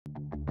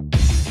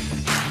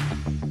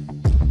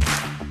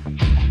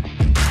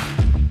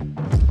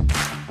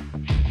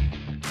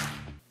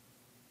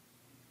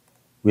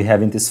We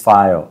have in this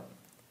file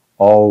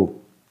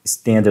all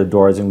standard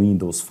doors and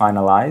windows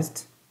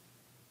finalized,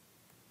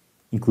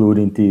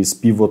 including this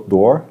pivot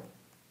door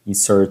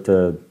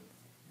inserted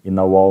in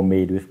a wall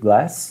made with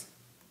glass.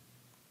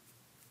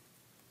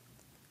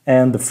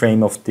 And the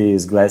frame of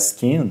this glass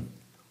skin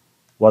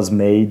was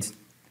made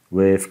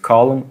with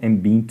column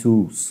and beam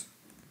tools.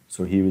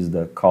 So here is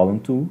the column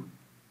tool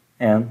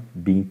and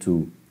beam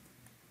tool.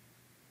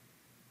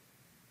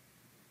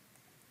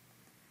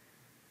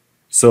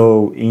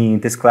 So in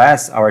this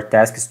class, our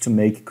task is to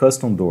make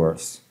custom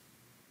doors.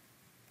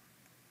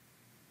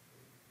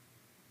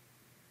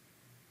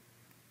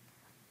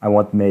 I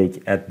want to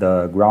make at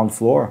the ground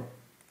floor.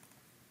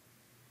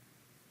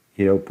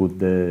 Here I'll put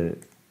the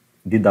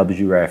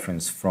DWG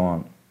reference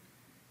from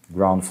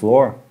ground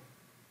floor.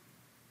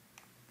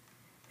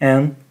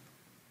 And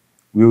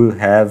we will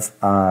have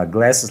a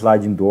glass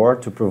sliding door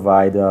to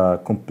provide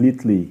a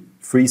completely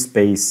free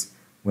space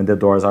when the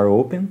doors are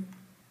open.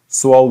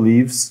 So all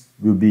leaves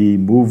will be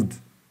moved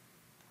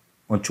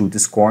onto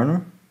this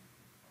corner.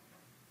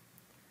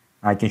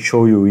 I can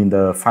show you in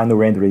the final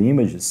rendering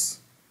images.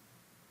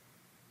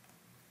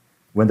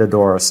 When the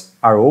doors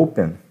are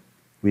open,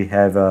 we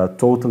have a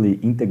totally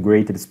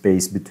integrated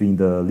space between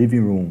the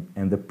living room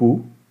and the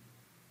pool.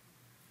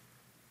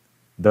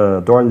 The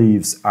door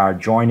leaves are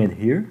joined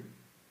here.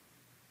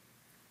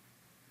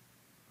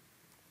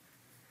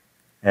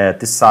 At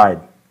this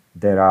side,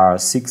 there are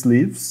 6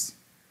 leaves,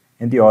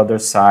 and the other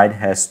side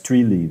has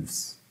 3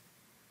 leaves.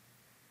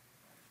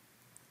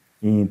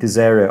 In this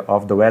area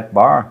of the wet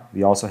bar,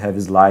 we also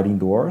have sliding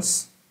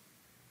doors,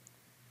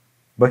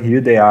 but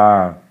here they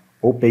are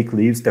opaque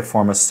leaves that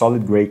form a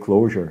solid gray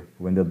closure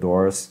when the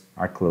doors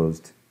are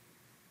closed.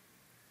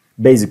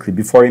 Basically,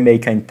 before you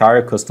make an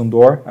entire custom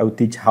door, I will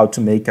teach how to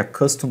make a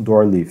custom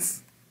door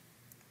leaf.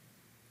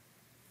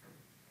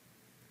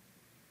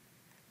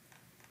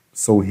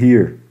 So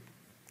here,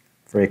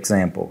 for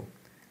example,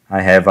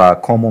 I have a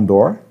common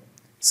door,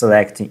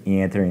 selecting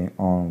and entering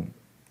on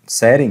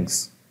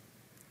settings.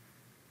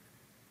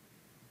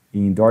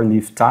 In door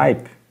leaf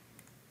type,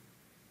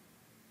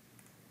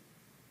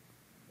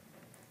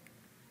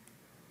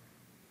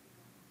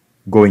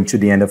 going to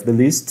the end of the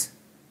list,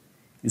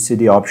 you see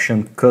the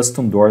option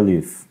Custom Door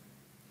Leaf.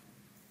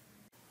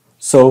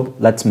 So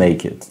let's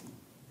make it.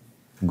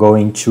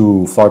 Going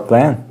to Floor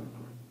Plan,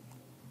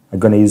 I'm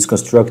going to use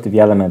constructive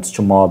elements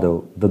to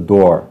model the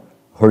door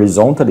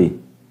horizontally,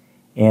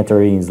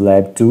 entering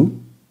slab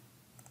 2,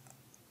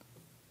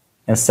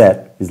 and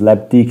set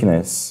slab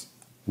thickness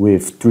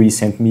with 3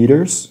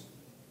 centimeters,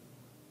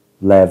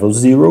 level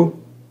 0,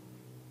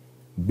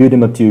 building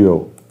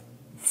material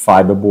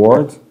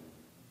fiberboard.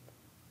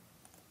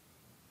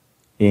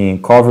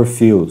 In cover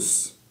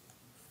fills,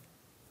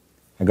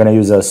 I'm going to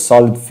use a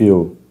solid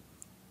fill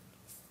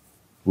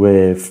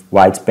with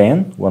white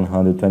pen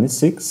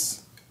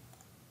 126.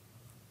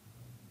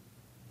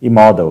 In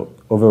model,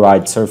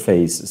 override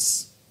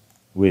surfaces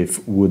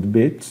with wood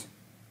bit.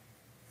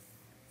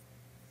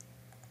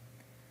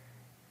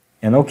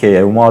 And okay,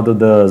 I model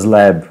the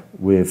slab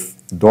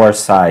with door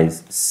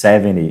size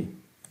 70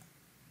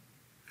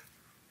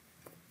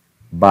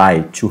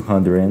 by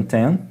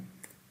 210.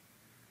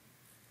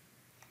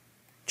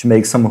 To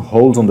make some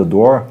holes on the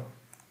door,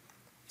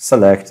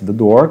 select the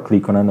door,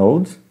 click on a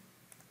node.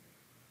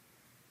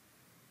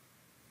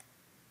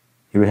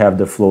 Here we have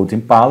the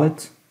floating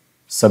palette,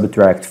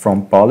 subtract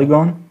from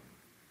polygon.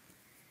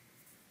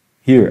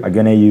 Here I'm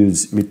going to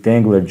use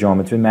rectangular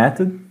geometry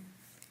method.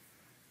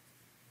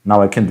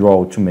 Now I can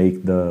draw to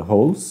make the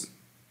holes.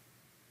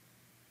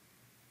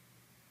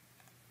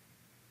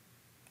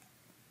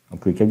 I'll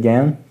click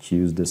again to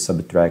use the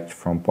subtract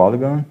from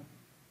polygon.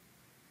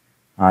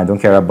 I don't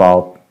care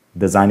about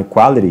design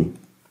quality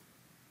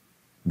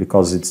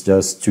because it's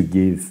just to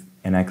give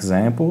an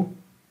example.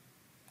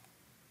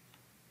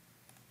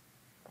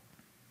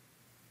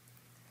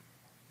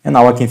 And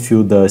now I can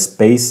fill the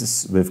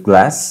spaces with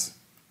glass.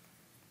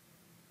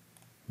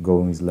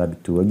 Go in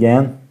slab 2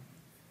 again.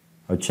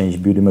 I'll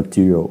change building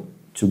material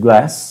to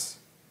glass.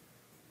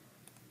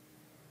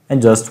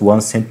 And just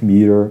 1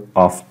 centimeter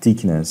of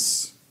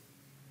thickness.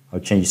 I'll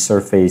change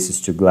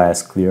surfaces to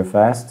glass clear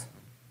fast.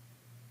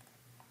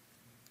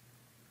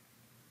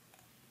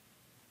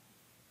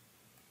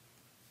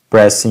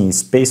 Pressing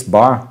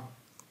spacebar,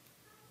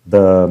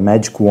 the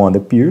magic wand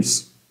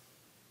appears,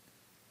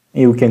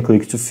 and you can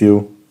click to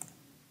fill.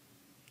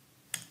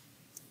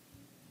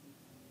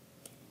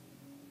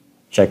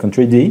 Check on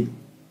 3D.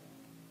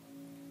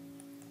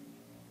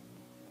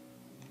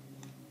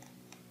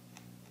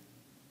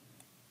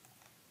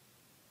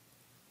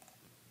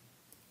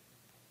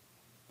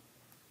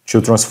 To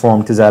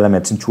transform these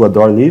elements into a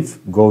door leaf,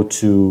 go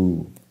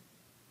to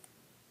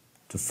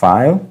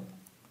File.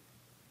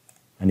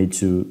 I need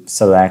to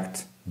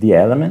select the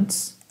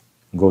elements,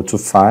 go to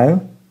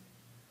File,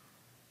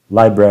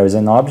 Libraries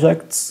and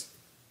Objects,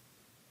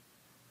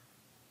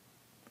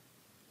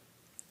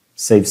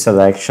 save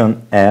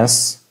selection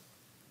as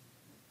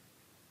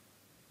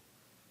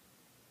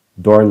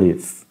door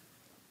leaf.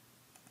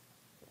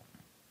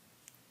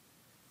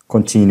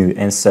 continue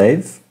and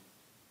save.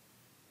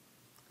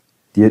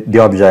 The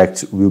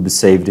object will be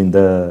saved in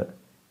the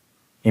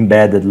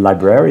embedded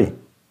library,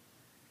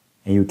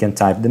 and you can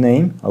type the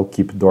name. I'll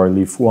keep door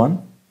leaf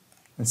 1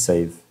 and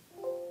save.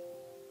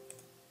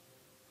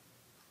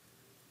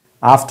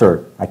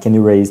 After, I can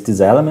erase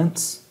these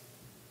elements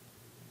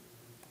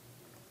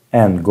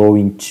and go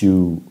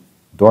into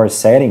door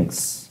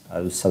settings.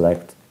 I will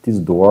select this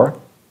door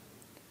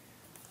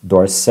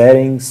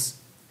settings,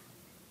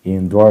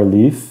 in door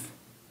leaf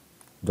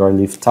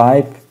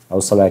type,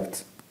 I'll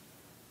select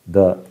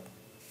the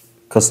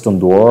custom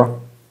door,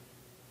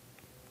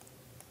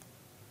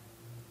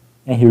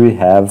 and here we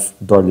have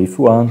door leaf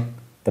 1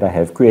 that I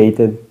have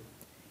created.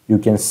 You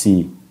can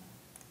see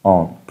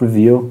on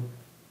preview,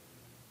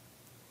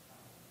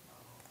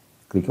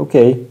 click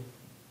OK,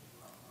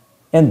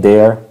 and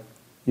there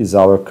is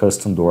our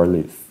custom door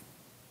leaf.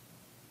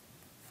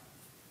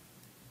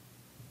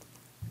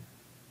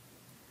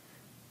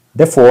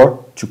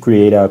 Therefore, to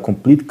create a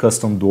complete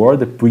custom door,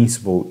 the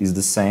principle is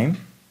the same.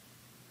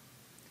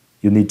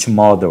 You need to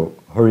model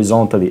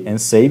horizontally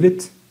and save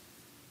it.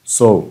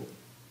 So,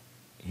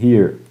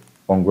 here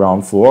on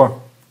ground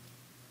floor,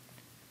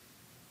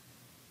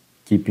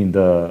 keeping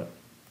the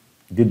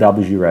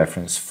DWG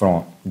reference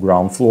from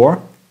ground floor,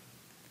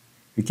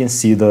 you can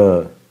see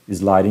the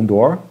sliding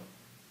door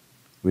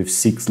with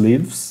 6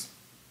 leaves.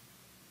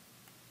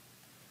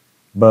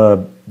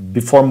 But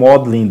before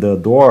modeling the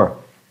door,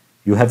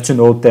 you have to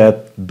note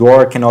that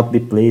door cannot be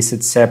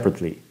placed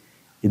separately.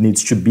 It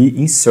needs to be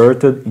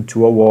inserted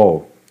into a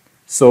wall.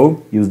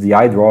 So, use the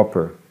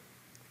eyedropper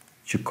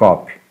to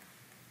copy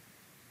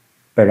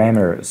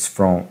parameters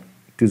from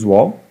this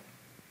wall,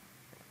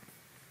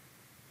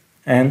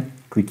 and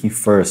clicking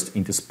first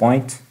in this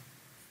point,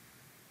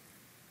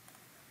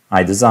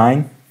 I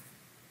design,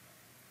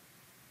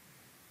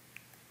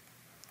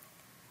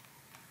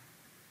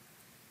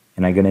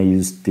 and I'm gonna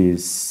use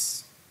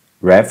this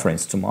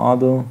reference to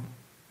model.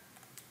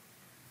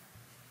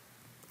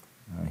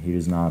 Here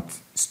is not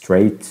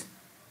straight.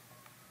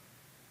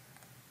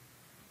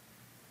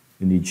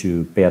 You need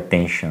to pay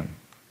attention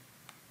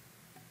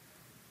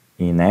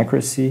in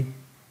accuracy.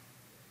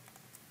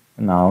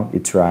 And now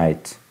it's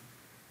right.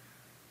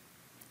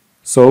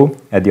 So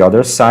at the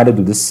other side I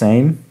do the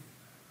same.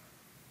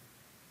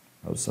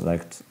 I'll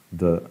select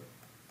the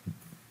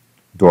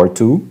door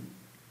 2.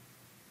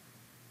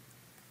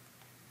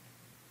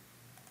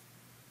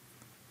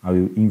 I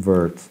will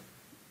invert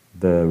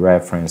the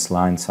reference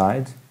line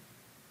side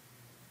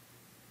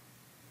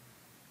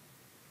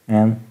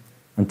and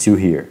until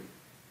here.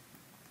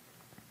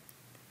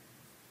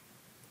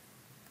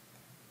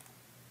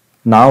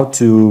 Now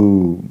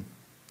to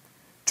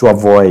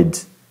avoid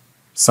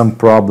some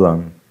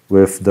problem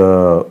with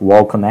the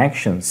wall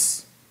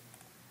connections,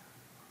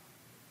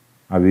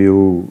 I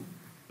will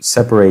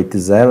separate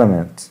this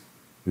element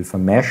with a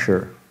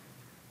measure.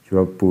 Here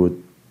I'll put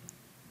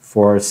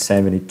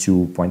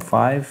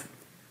 472.5,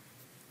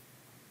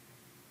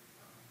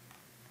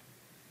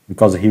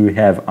 because here we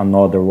have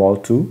another wall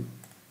too,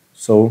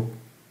 so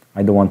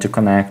I don't want to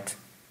connect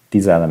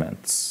these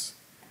elements.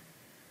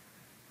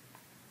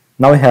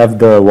 Now we have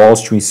the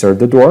walls to insert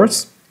the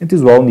doors, and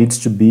this wall needs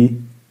to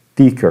be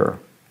thicker.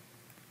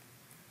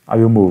 I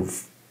will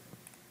move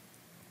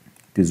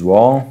this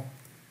wall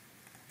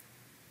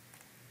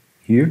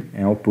here,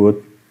 and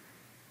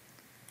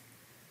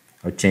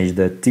I'll change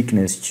the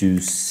thickness to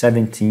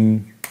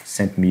 17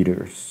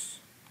 centimeters.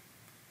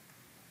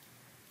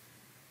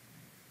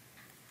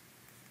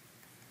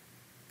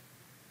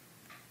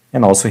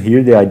 And also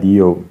here the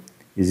ideal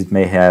is it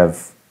may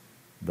have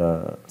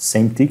the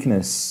same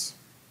thickness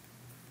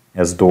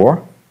as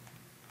door.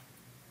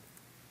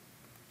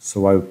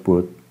 So I will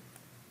put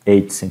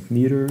 8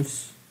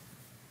 centimeters.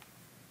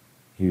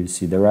 Here you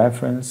see the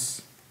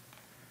reference.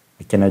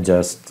 I can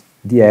adjust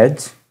the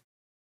edge.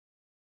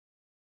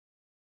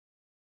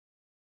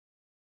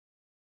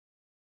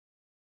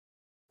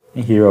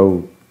 And here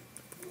I'll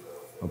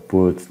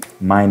put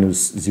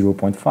minus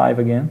 0.5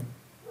 again.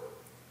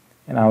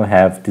 And I'll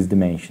have these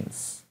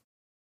dimensions.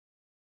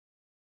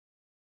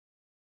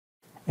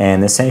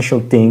 An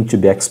essential thing to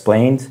be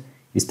explained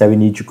is that we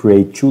need to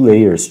create 2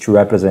 layers to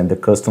represent the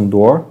custom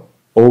door,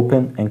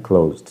 open and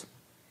closed.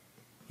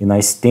 In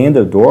a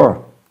standard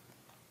door,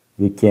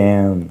 we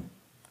can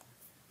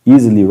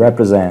easily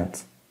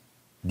represent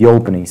the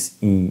openings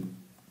in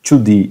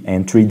 2D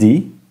and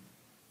 3D.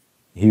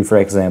 Here, for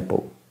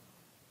example,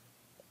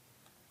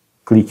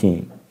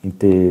 clicking in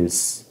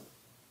this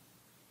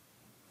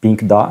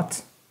pink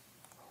dot,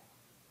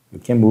 you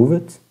can move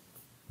it.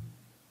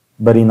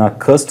 But in a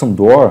custom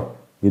door,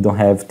 we don't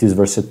have this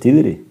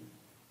versatility.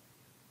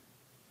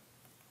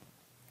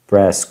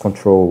 Press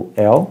Ctrl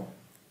L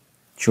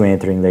to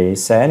enter in layer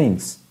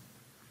settings.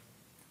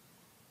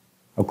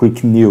 I'll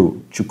click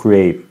New to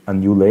create a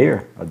new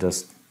layer. I'll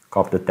just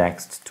copy the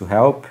text to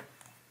help.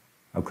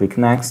 I'll click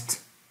Next.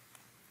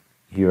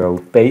 Here I'll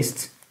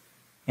paste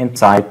and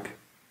type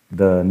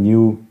the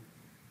new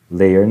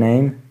layer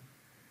name.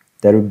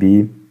 That will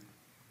be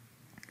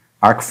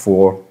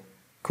ARC4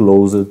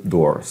 closed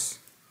doors.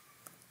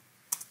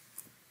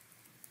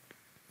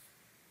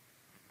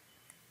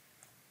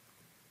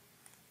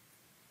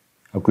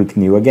 I'll click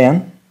New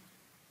again.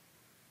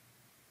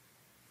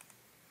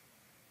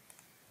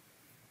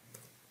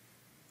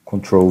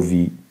 Ctrl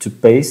V to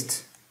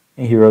paste,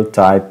 and here I'll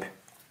type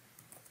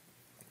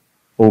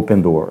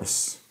open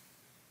doors.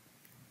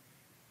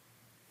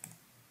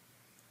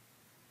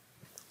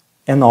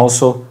 And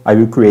also I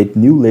will create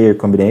new layer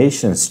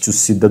combinations to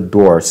see the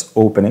doors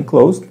open and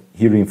closed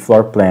here in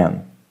floor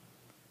plan.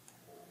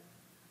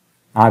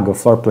 AGA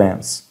floor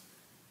plans.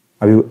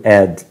 I will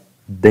add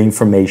the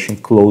information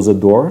closed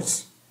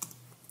doors.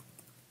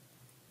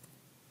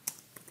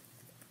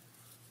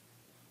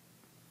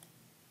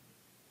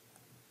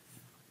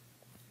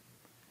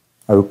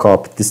 I will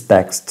copy this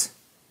text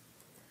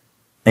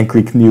and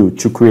click New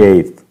to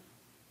create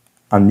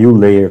a new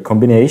layer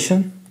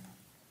combination.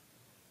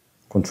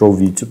 Ctrl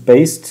V to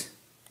paste,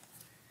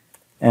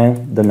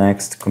 and the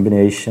next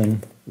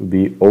combination will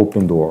be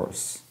open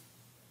doors.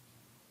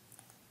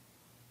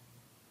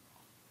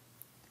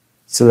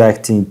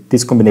 Selecting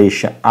this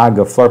combination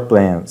AGA floor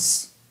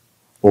plans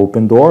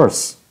open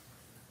doors,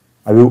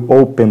 I will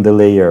open the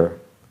layer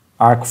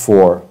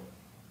ARC4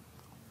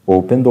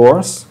 open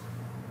doors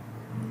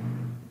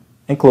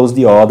and close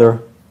the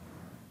other.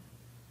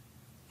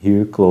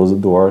 Here close the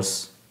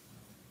doors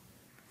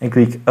and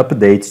click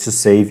Update to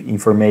save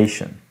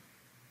information.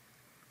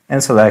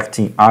 And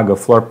selecting AGA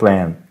floor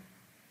plan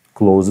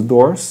close the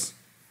doors,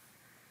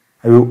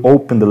 I will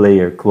open the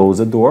layer close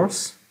the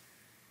doors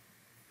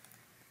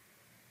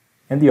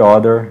and the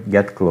other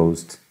get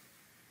closed.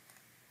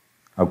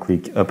 I'll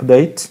click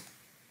Update.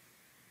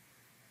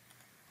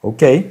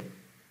 OK.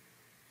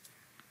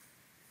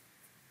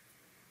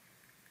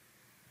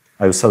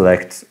 I will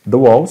select the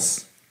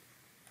walls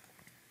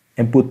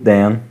and put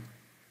them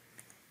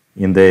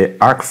in the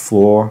arc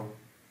floor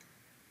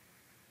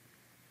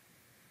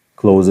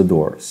close the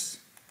doors.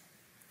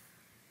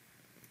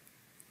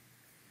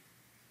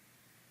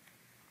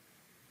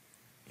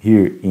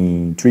 Here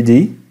in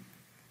 3D,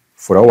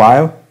 for a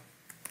while,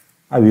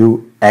 I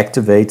will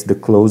activate the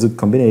closed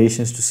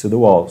combinations to see the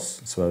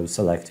walls. So I will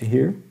select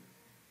here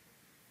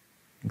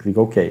and click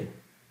OK.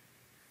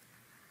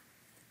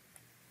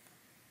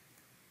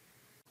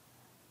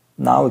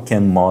 Now we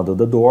can model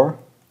the door.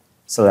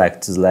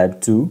 Select slab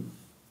 2.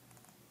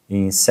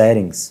 In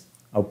settings,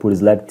 I'll put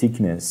slab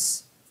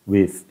thickness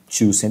with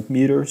 2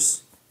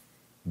 centimeters,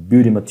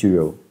 building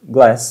material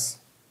glass,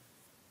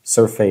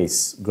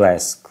 surface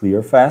glass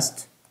clear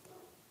fast,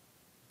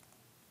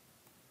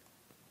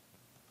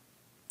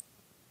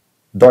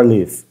 door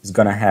leaf is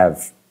gonna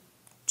have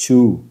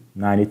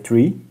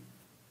 293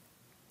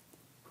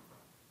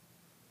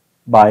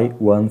 by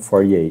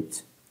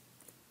 148.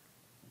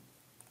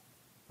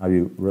 I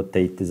will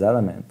rotate this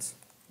element.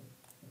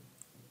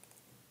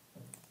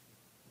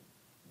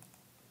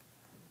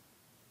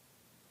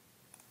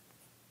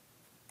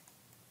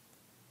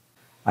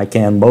 I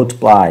can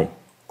multiply,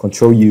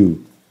 Ctrl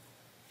U,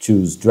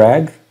 choose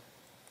drag,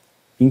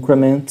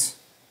 increment,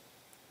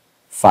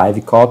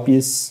 5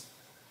 copies,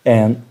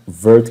 and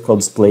vertical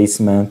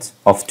displacement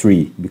of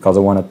 3, because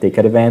I want to take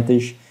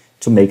advantage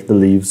to make the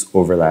leaves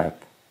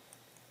overlap.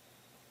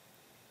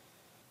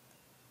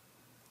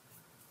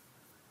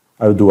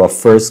 I'll do a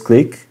first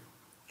click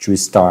to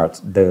start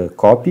the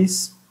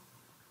copies.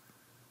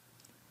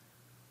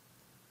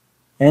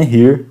 And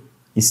here,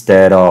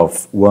 instead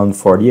of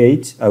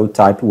 148, I will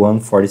type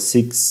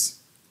 146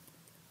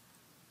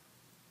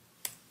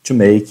 to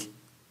make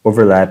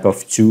overlap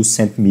of 2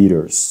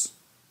 centimeters.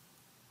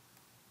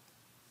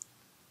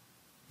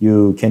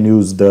 You can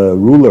use the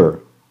ruler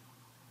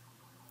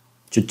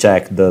to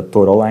check the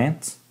total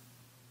length,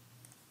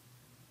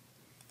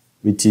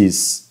 which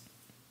is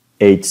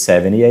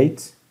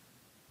 878.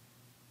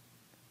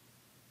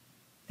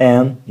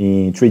 And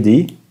in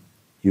 3D,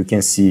 you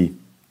can see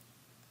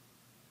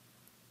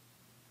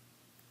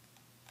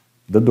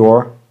the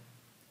door,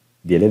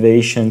 the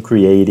elevation,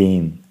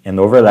 creating an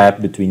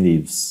overlap between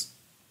leaves.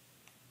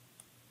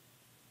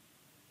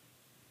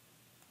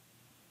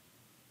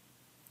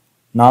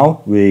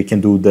 Now we can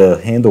do the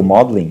handle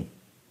modeling.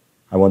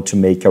 I want to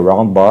make a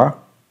round bar.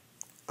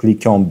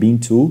 Click on Beam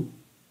tool.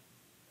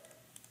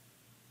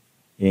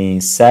 In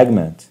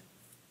segment,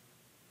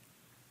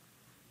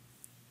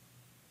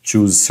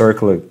 choose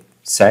circular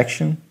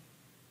section,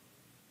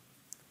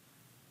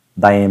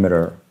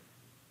 diameter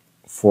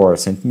 4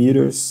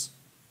 centimeters,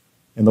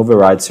 and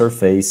override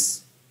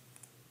surface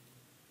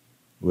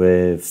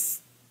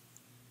with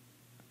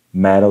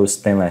metal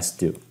stainless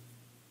steel.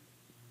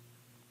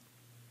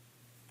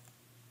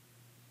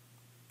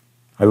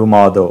 I will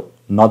model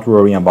not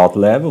worrying about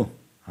level.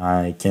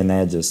 I can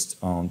adjust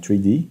on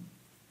 3D.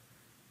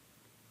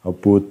 I'll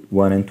put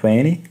 1 and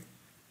 20.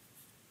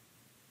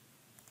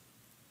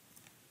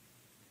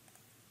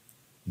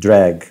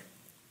 Drag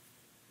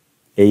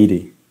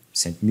 80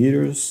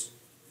 centimeters.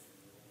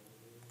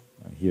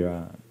 Here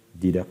I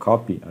did a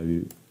copy. I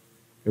will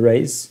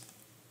erase.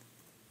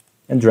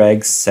 And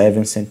drag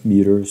 7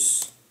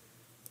 centimeters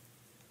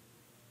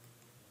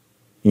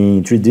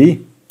In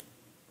 3D,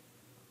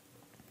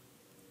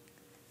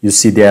 you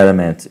see the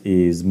element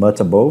is much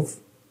above.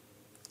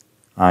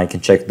 I can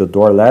check the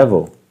door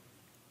level.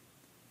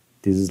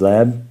 This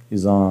slab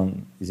is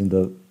in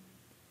the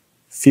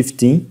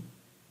 15.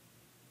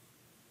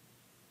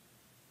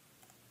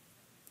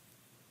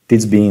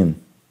 This beam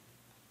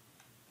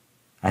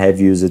I have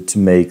used it to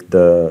make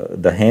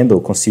the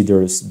handle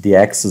considers the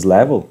axis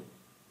level,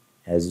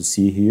 as you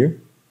see here.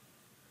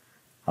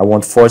 I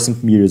want 4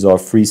 centimeters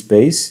of free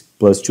space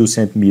plus 2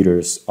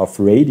 centimeters of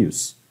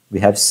radius. We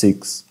have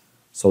 6.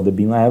 So the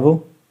beam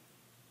level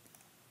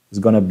is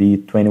going to be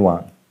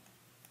 21.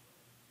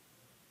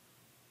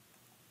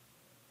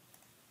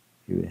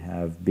 Here we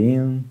have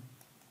beam,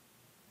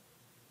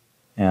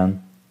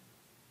 and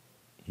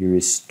here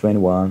is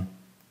 21.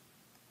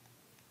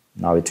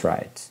 Now we try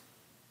it.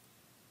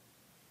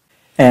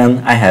 And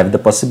I have the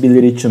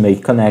possibility to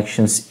make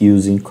connections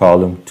using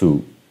column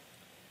 2.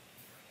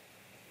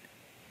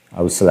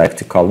 I will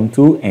select column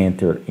 2,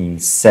 enter in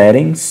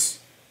settings,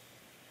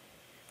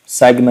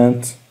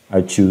 segment.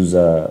 I choose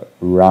a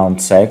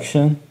round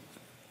section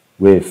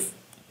with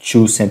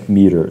 2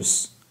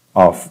 centimeters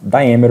of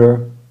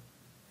diameter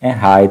and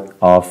height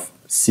of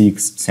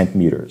 6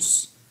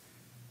 centimeters.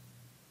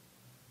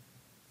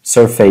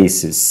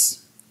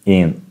 Surfaces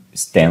in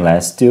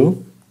stainless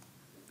steel.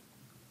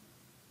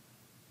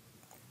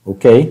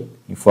 OK,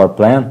 in floor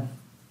plan,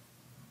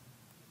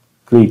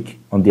 click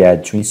on the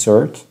edge to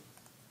insert.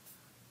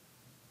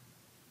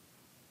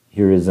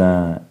 Here is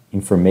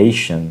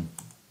information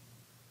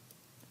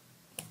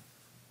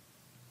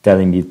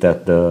telling me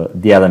that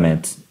the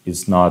element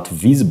is not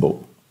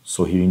visible.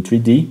 So here in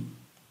 3D,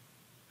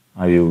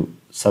 I will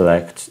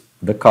select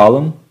the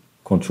column,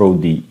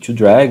 Ctrl D to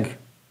drag.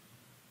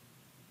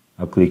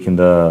 I'll click in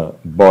the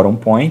bottom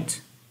point,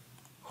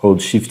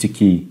 hold Shift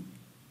key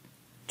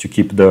to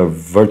keep the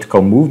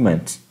vertical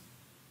movement,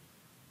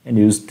 and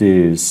use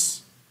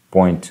this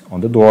point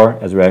on the door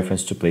as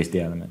reference to place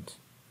the element.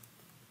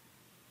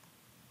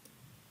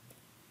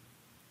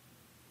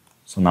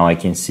 So now I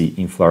can see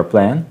in floor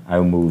plan, I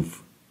will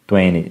move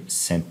 20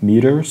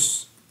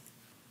 centimeters.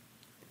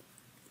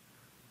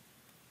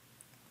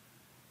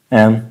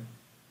 And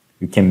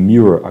you can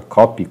mirror a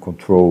copy,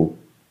 Ctrl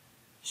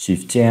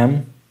Shift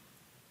M.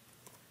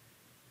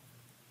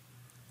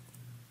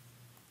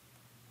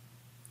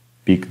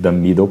 Pick the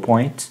middle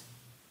point.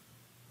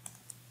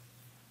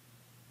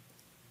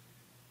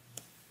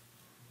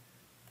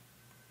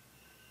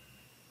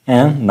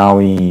 And now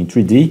in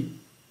 3D,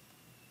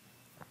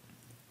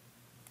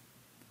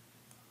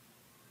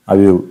 I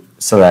will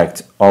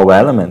select all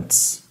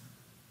elements,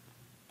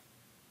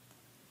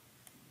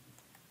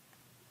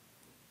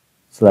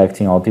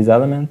 selecting all these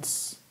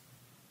elements.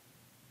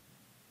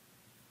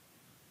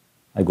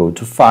 I go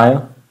to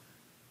File,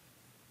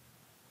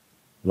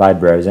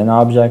 Libraries and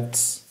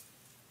Objects,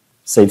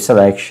 Save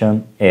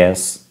Selection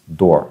as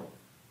Door.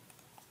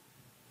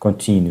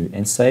 Continue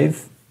and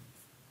save.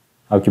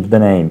 I'll keep the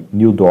name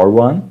New Door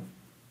 1.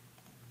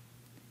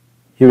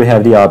 Here we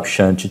have the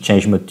option to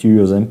change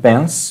materials and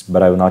pens,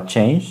 but I will not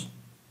change.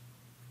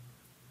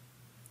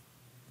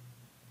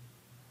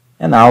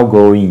 And now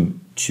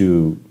going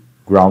to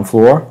ground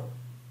floor,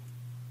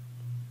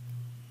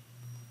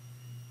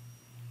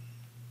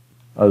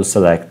 I will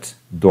select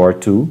door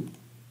 2,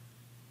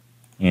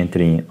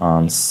 entering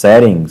on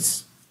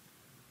settings.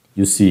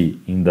 You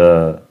see in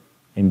the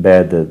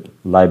embedded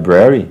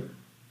library,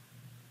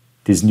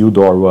 this new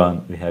door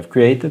 1 we have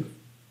created.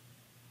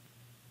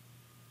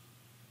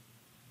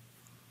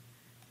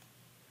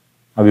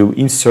 I will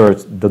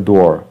insert the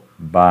door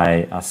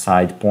by a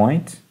side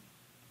point,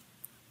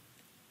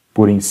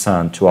 putting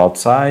sun to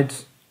outside.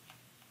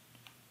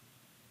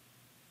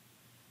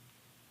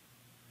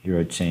 Here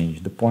I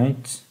change the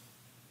point.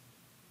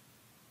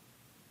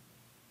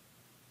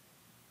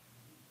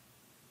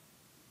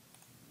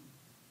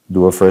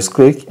 Do a first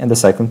click and the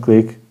second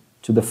click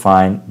to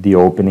define the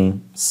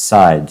opening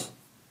side.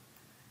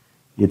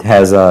 It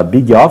has a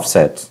big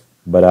offset,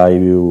 but I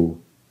will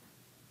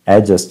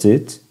adjust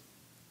it.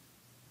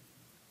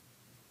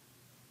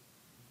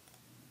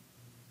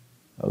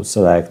 I'll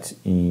select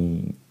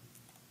in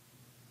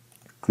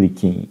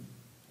clicking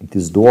in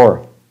this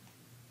door.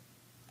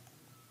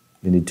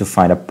 You need to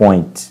find a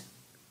point,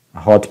 a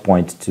hot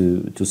point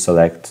to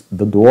select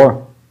the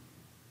door.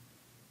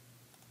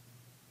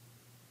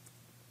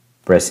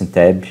 Pressing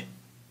Tab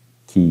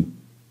key,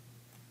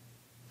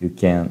 you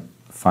can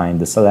find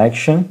the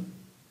selection.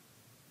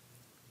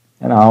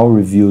 And I'll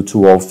review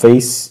to all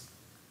face.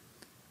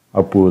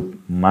 I'll put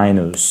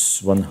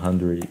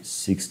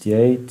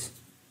 -168.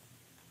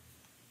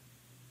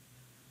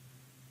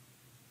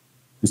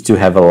 We still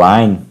have a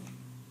line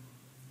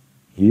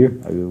here.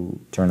 I will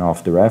turn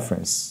off the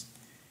reference.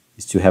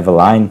 We still have a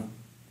line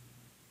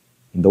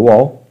in the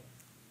wall.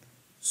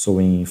 So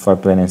in floor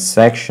plan and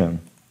section,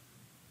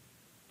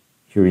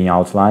 here in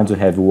outlines we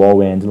have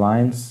wall end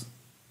lines.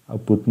 I'll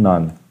put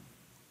none.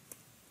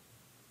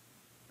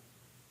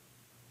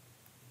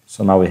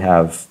 So now we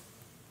have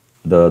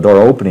the door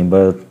opening,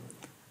 but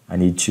I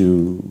need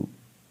to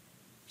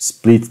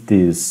split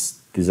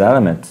this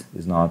element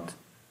is not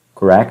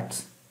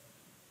correct,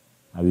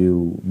 I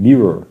will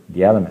mirror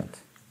the element.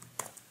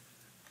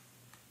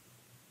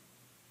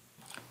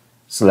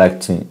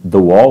 Selecting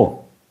the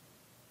wall,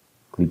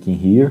 clicking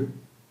here,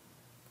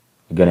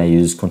 I'm gonna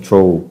use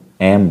Ctrl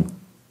M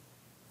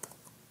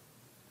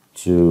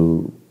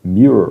to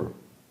mirror.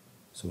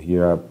 So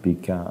here I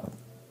pick a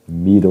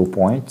middle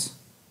point,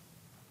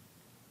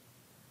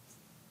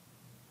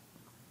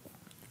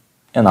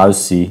 and I'll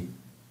see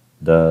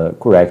the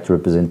correct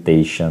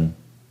representation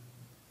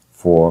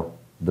for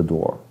the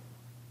door.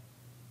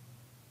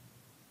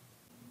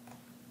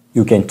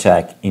 You can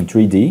check in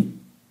 3D.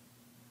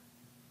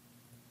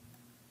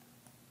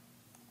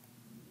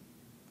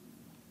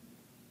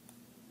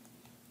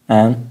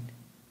 And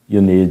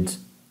you need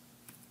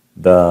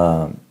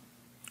the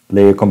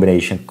layer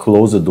combination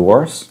close the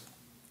doors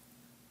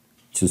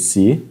to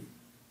see.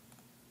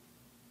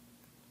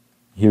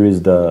 Here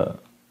is the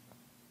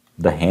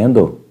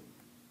handle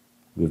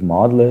we've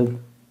modeled.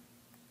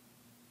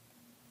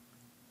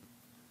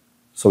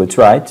 So it's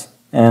right.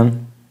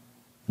 And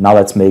now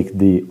let's make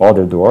the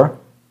other door.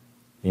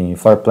 In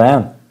floor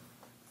plan,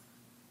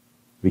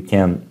 we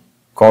can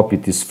copy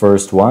this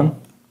first one.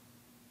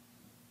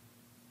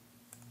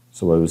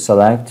 So I will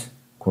select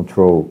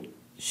Ctrl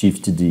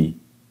Shift D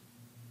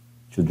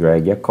to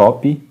drag a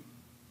copy.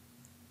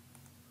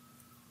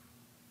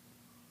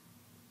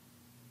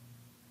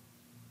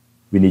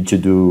 We need to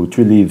do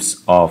 3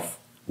 leaves of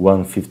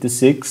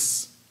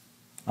 156.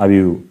 I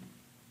will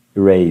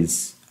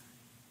erase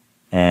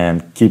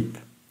and keep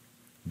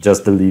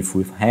just the leaf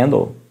with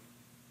handle.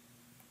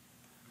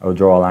 I will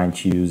draw a line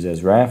to use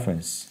as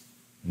reference.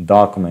 In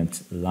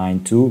document,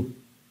 line 2.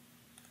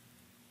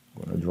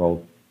 I'm going to draw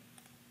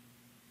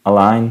a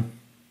line,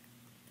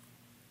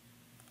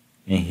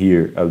 and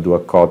here I'll do a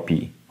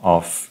copy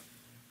of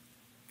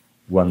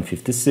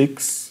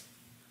 156,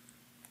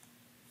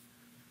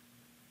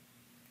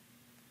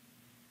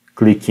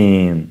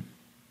 clicking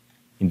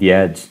in the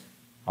edge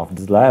of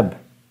the slab.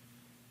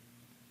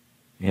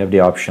 You have the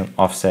option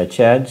offset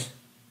edge,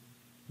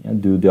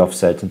 and do the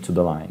offset into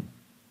the line.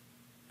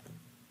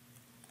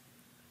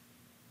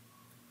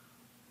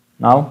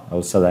 Now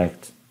I'll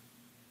select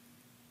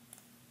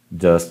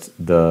just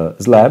the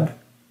slab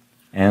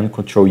and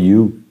Ctrl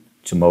U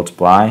to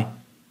multiply,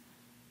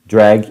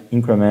 drag,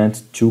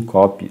 increment 2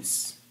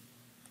 copies.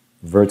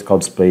 Vertical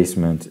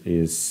displacement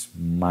is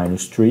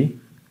 -3.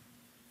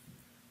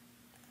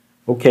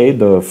 Okay,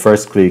 the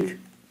first click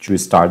to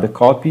start the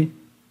copy,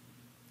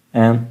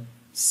 and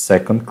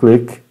second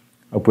click,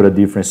 I'll put a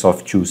difference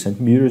of 2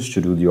 centimeters to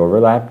do the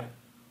overlap,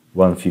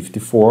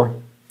 154,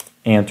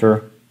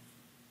 enter.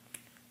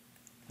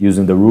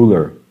 Using the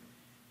ruler,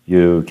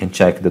 you can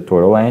check the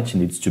total length, it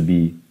needs to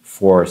be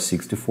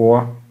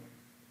 464.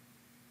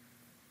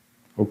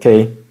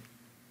 Okay,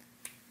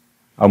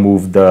 I'll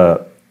move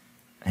the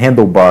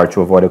handlebar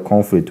to avoid a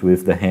conflict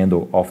with the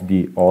handle of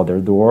the other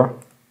door.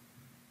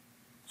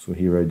 So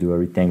here I do a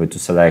rectangle to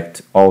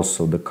select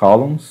also the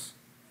columns.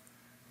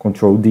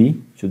 Ctrl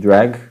D to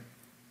drag.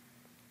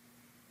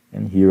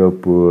 And here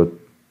I'll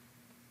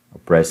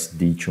press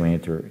D to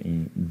enter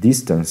in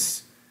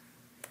distance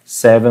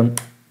 7,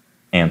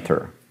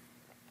 enter.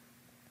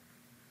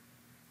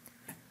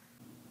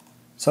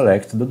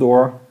 Select the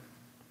door,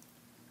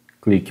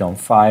 click on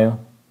File,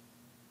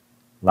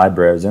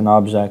 Libraries and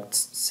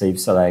Objects, save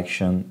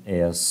selection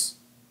as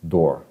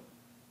Door.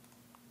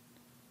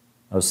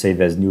 I'll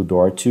save as New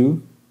Door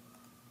 2.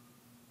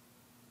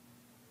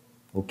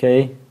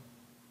 OK.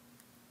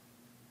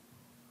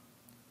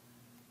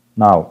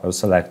 Now I'll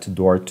select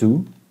Door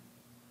 2.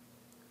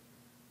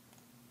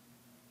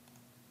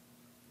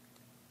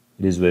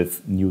 It is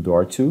with New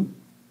Door 2.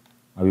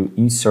 I will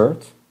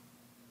insert.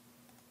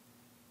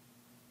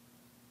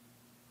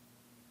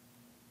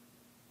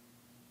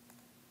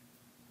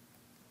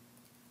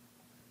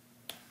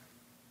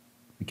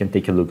 We can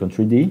take a look on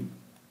 3D,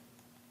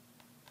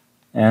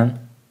 and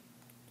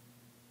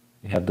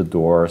we have the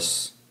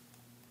doors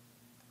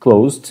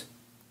closed.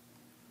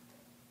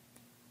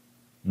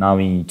 Now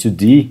in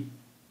 2D,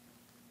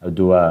 I'll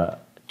do a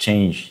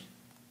change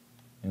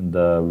in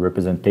the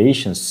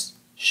representations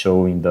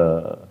showing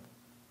the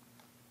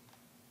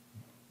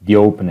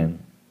opening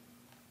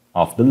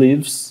of the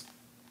leaves.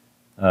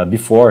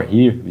 Before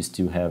here, we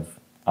still have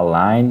a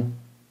line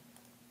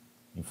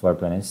in floor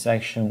plan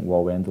section,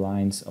 wall end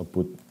lines, I'll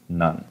put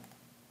none.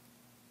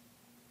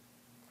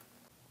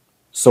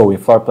 So in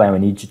floor plan, we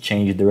need to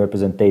change the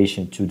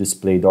representation to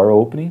display door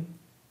opening.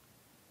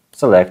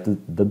 Select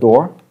the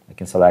door. I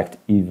can select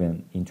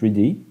even in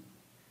 3D.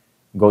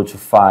 Go to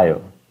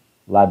File,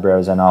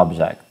 Libraries and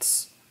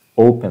Objects,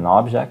 Open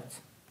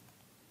Object.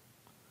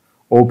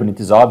 Open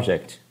this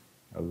object.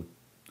 I will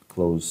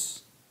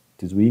close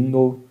this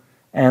window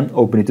and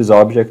open this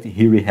object.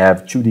 Here we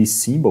have 2D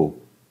symbol.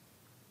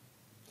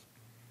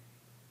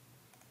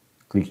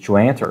 Click to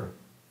enter.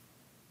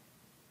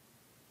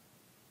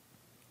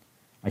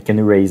 I can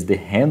erase the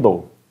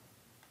handle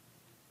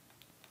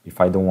if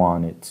I don't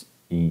want it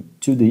in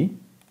 2D.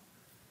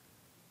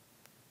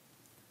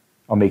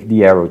 I'll make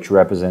the arrow to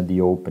represent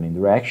the opening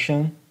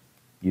direction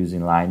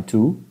using line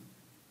 2.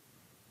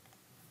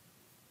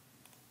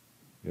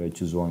 Here I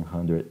choose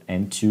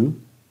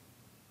 102.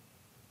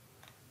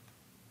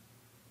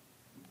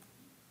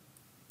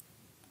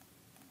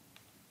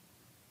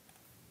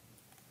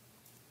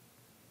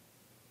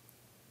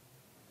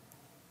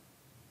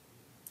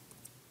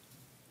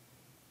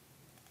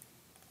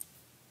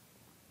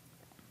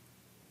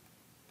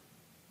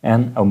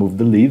 And I'll move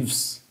the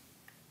leaves.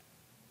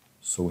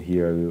 So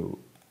here I will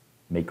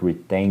make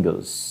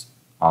rectangles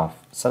of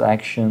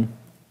selection,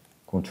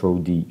 Control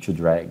D to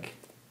drag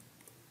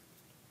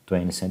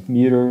 20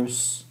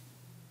 centimeters,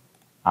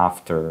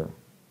 after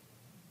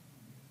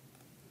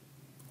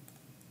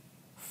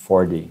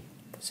 40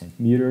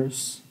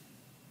 centimeters,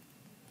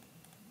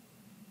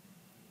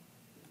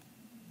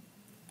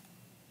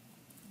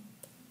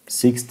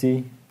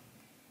 $60,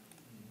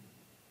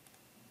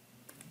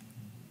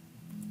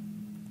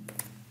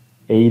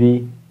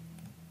 80,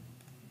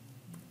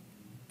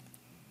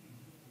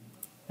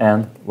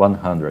 and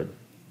 100.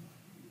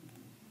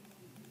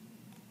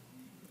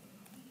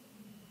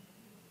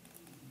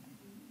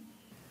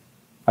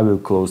 I will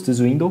close this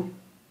window.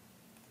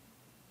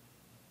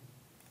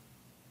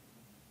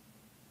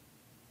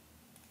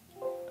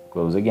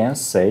 Close again,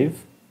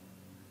 save.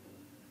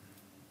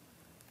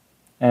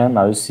 And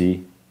now you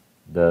see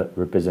the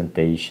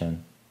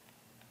representation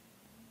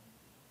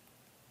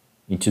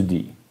in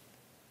 2D.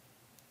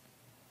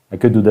 I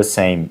could do the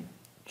same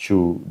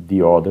to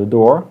the other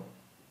door.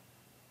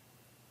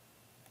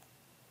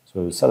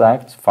 So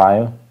select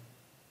File,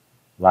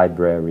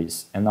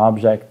 Libraries and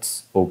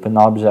Objects, Open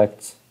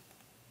Object,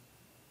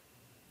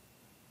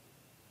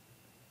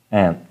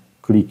 and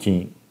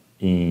clicking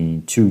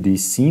in 2D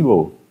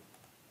symbol.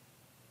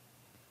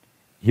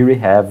 Here we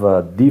have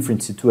a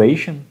different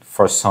situation.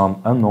 For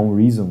some unknown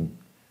reason,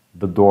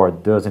 the door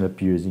doesn't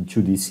appear in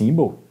 2D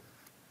symbol.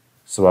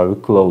 So I will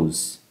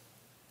close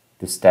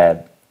this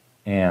tab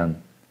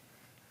and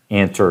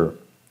enter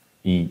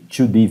in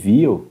 2D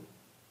view.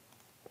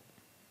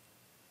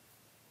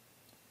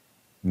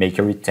 Make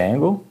a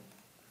rectangle,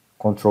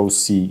 Control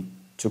C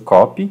to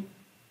copy.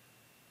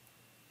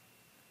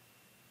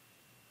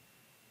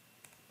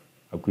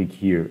 I'll click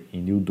here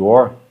in New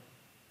Door,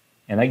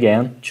 and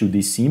again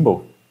 2D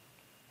symbol,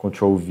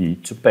 Control V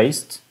to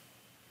paste.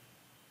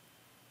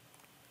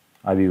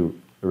 I will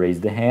erase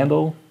the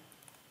handle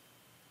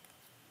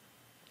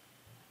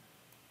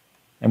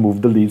and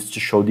move the leaves to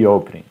show the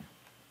opening.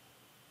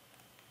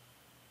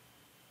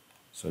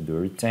 So I do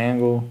a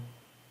rectangle,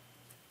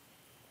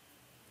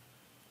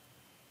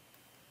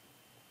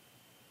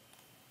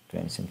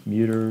 $20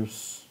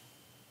 centimeters.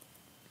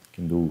 You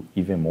can do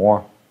even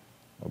more.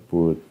 I'll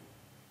put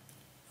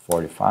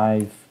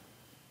 45,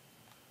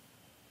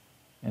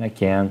 and I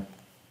can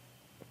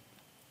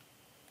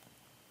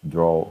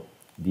draw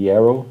the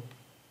arrow.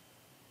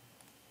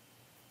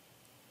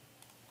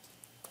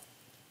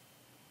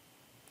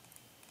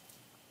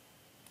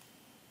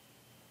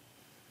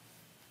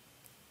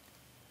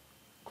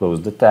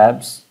 Close the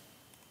tabs,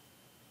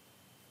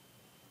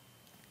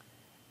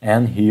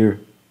 and here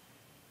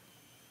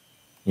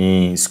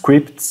in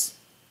scripts,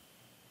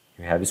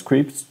 you have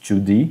scripts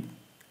 2D,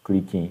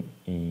 clicking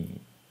in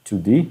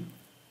 2D.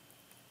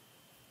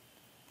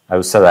 I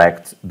will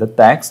select the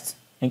text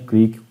and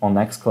click on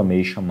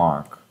exclamation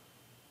mark.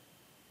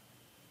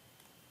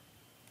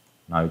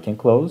 Now you can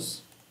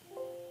close,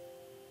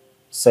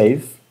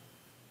 save,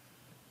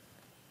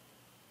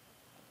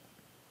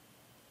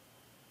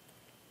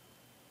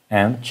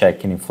 and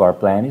checking in floor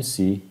plan, you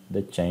see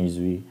the changes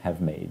we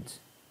have made.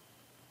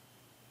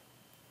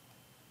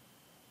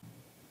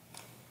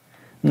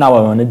 Now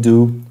I want to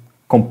do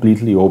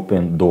completely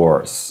open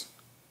doors.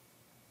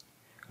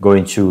 Go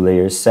into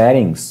layer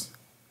settings,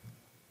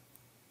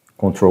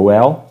 Control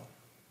L,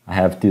 I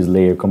have this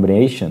layer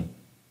combination,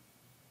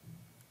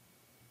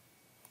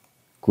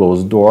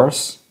 close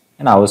doors,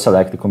 and I will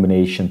select the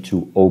combination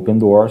to open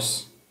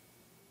doors,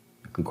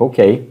 click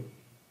OK,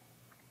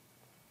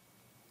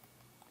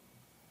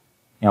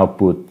 and I'll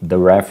put the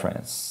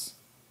reference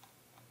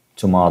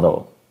to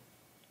model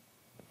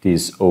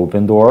these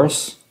open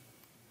doors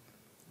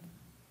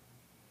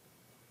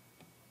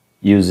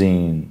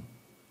using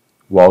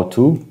Wall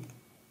Tool.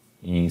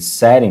 In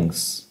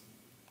settings,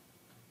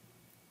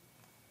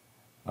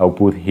 I'll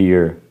put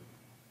here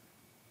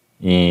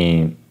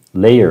in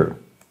layer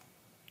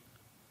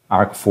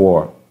arc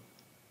 4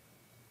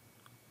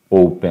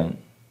 open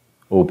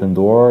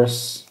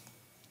doors,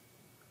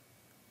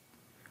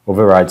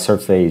 override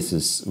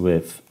surfaces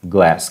with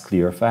glass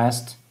clear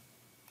fast,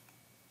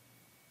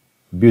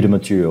 building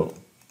material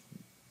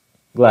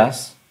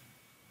glass,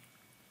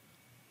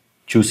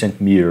 2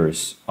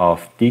 centimeters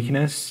of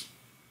thickness,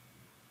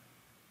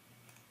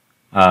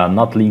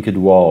 not linked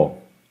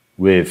wall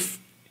with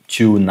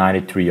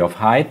 293 of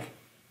height,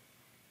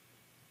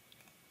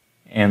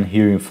 and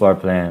here in floor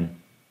plan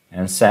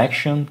and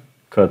section,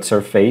 cut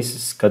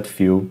surfaces, cut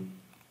fill,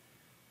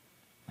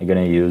 I'm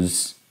gonna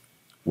use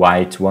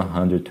white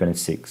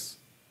 126.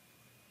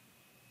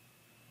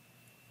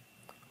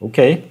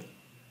 Okay,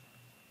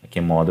 I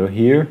can model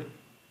here.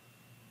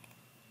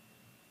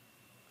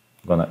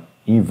 I'm gonna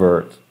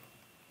invert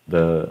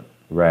the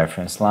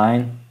reference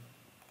line.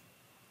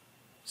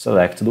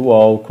 Select the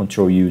wall,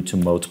 Ctrl U to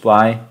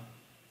multiply,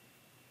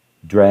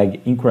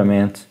 drag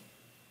increment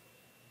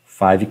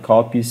 5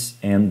 copies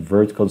and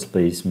vertical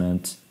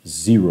displacement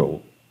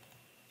 0.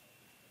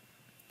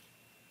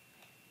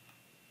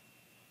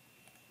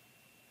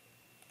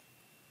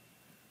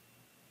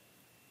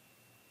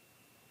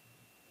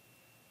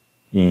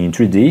 In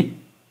 3D,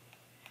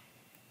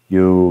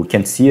 you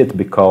can see it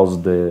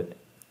because the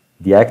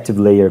active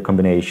layer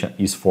combination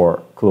is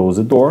for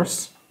closed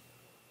doors.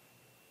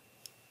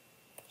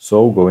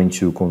 So going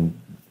to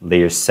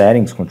layer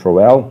settings,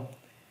 Ctrl L,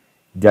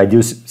 the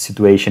ideal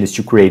situation is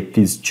to create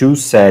these two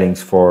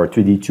settings for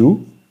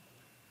 3D2.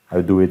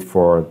 I'll do it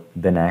for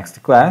the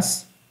next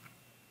class.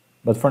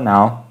 But for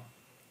now,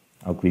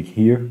 I'll click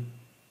here,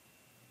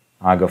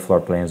 AGA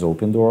floor plans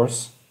open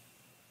doors,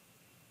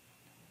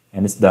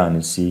 and it's done.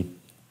 You see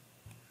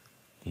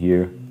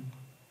here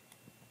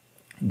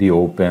the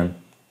open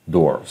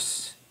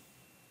doors.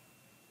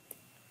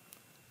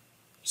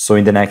 So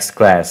in the next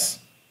class,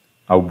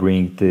 I'll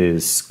bring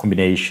these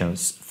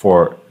combinations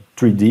for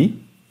 3D,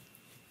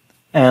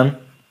 and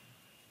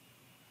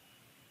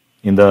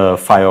in the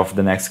file of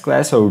the next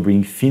class, I will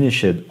bring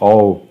finished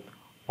all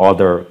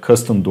other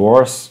custom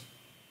doors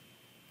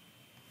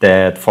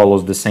that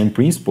follows the same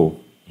principle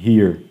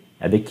here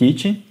at the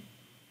kitchen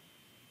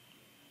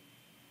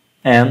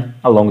and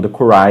along the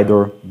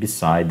corridor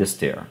beside the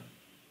stair.